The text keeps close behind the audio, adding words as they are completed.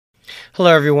Hello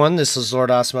everyone, this is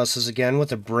Lord Osmosis again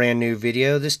with a brand new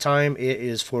video. This time it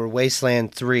is for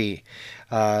Wasteland 3.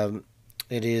 It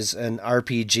is an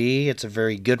RPG, it's a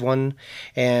very good one,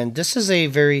 and this is a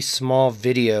very small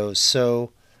video,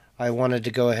 so I wanted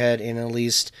to go ahead and at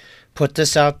least put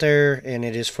this out there, and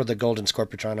it is for the Golden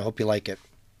Scorpitron. I hope you like it.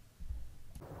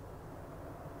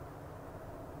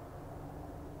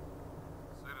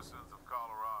 Citizens of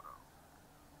Colorado,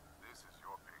 this is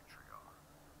your patriarch.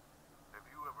 Have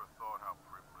you ever thought how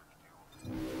privileged you are?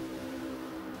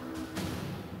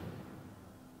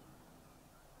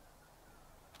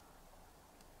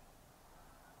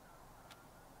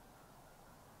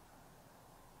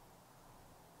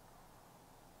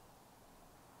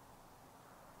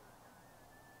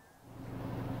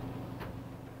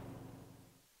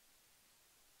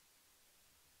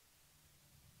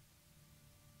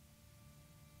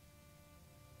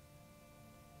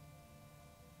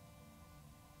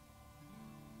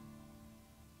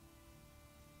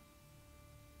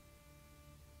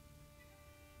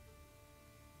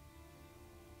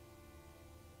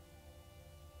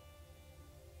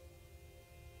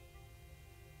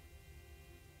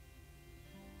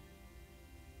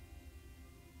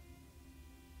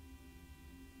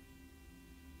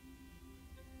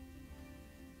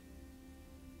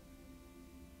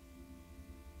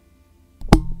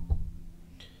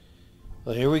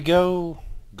 Well, here we go.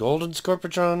 Golden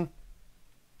Scorpitron.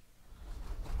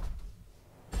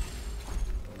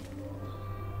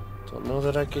 Don't know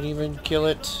that I could even kill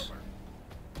it.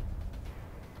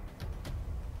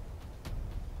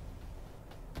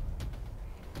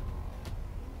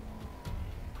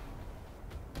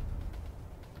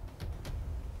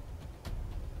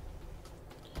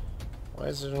 Why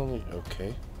is it only...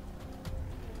 okay.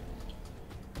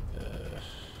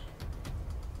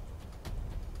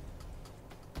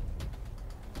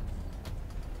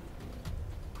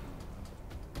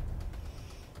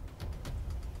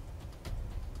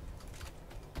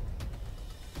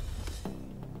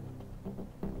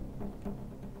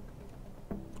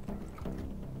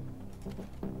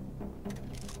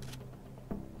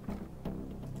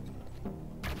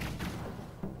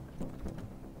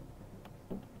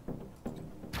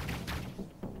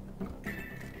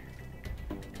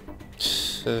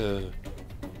 Let's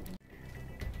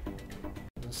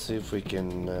see if we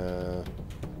can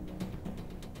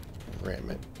ram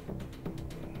it.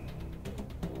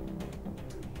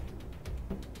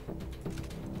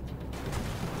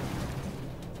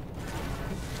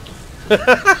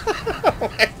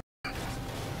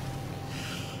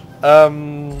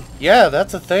 Yeah,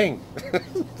 that's a thing.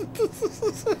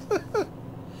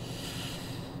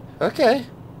 Okay.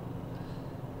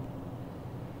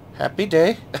 Happy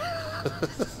day.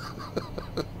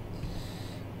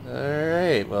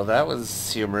 Alright, well that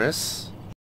was humorous.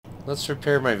 Let's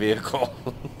repair my vehicle.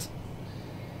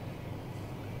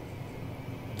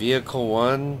 Vehicle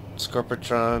 1,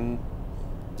 Scorpitron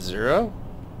 0?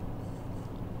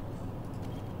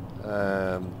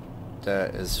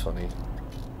 That is funny.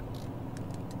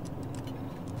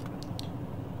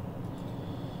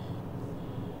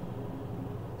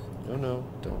 Oh no,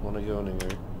 don't want to go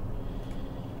anywhere.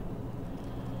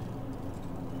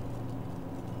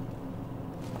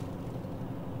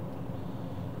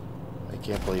 I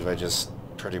can't believe I just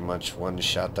pretty much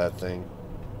one-shot that thing.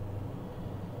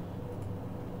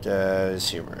 That is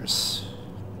humorous.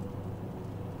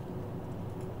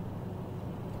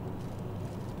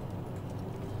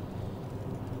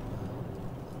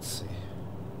 Let's see.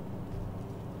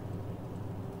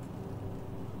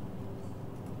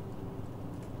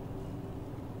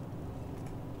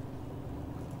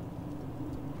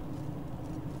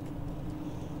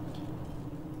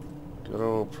 Good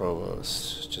old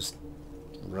Provost, just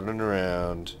running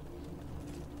around.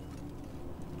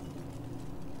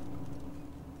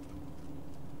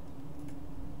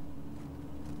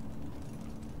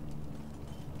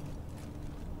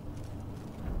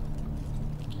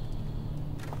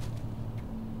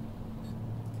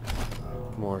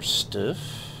 More stuff.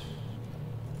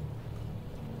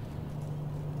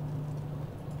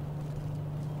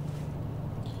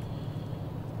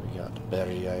 We got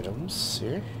berry items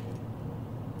here.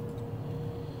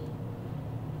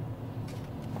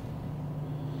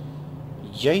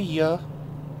 Yeah.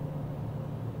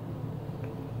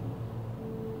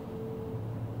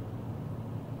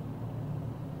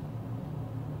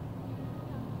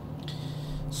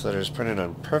 So letters printed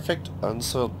on perfect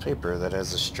unsoiled paper that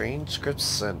has a strange script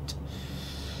scent.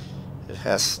 It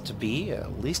has to be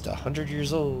at least 100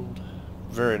 years old.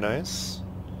 Very nice.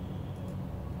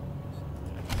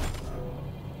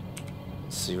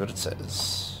 Let's see what it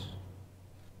says.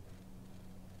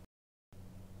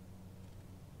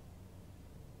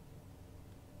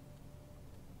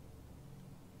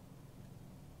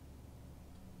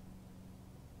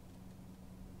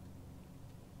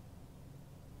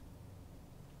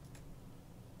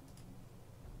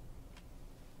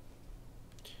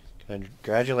 And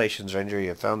congratulations, Ranger, you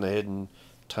have found the hidden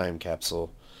time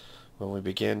capsule. When we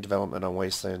began development on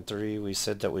Wasteland 3, we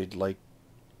said that we'd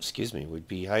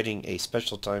be hiding a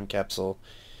special time capsule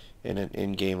in an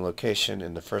in-game location,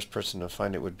 and the first person to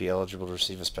find it would be eligible to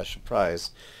receive a special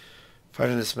prize.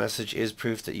 Finding this message is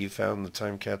proof that you found the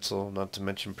time capsule, not to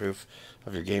mention proof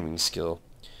of your gaming skill.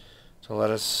 To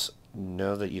let us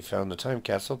know that you found the time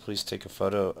capsule, please take a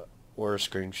photo or a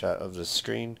screenshot of the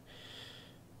screen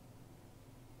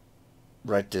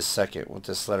right this second with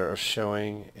this letter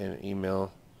showing, and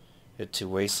email it to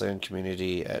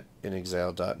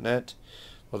wastelandcommunity@inexile.net.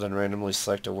 We'll then randomly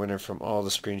select a winner from all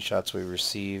the screenshots we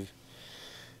receive.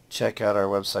 Check out our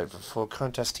website for full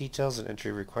contest details and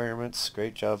entry requirements.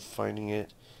 Great job finding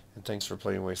it, and thanks for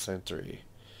playing Wasteland 3.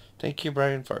 Thank you,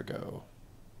 Brian Fargo.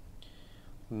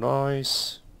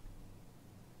 Nice.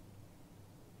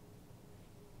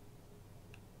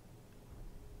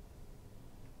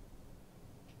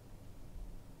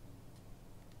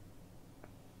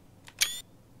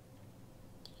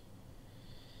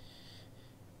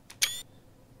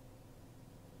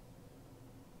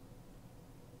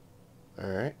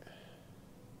 Alright.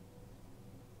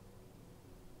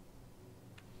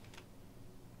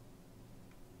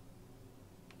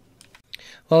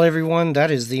 Well, everyone,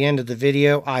 that is the end of the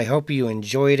video. I hope you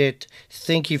enjoyed it.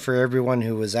 Thank you for everyone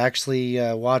who has actually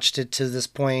watched it to this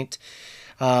point.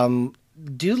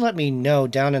 Do let me know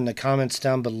down in the comments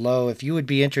down below if you would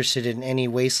be interested in any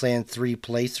Wasteland 3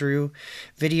 playthrough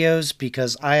videos,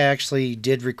 because I actually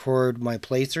did record my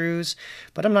playthroughs,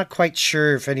 but I'm not quite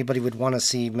sure if anybody would want to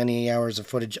see many hours of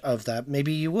footage of that.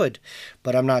 Maybe you would,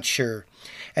 but I'm not sure.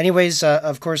 Anyways,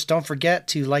 of course, don't forget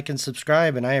to like and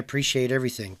subscribe, and I appreciate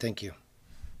everything. Thank you.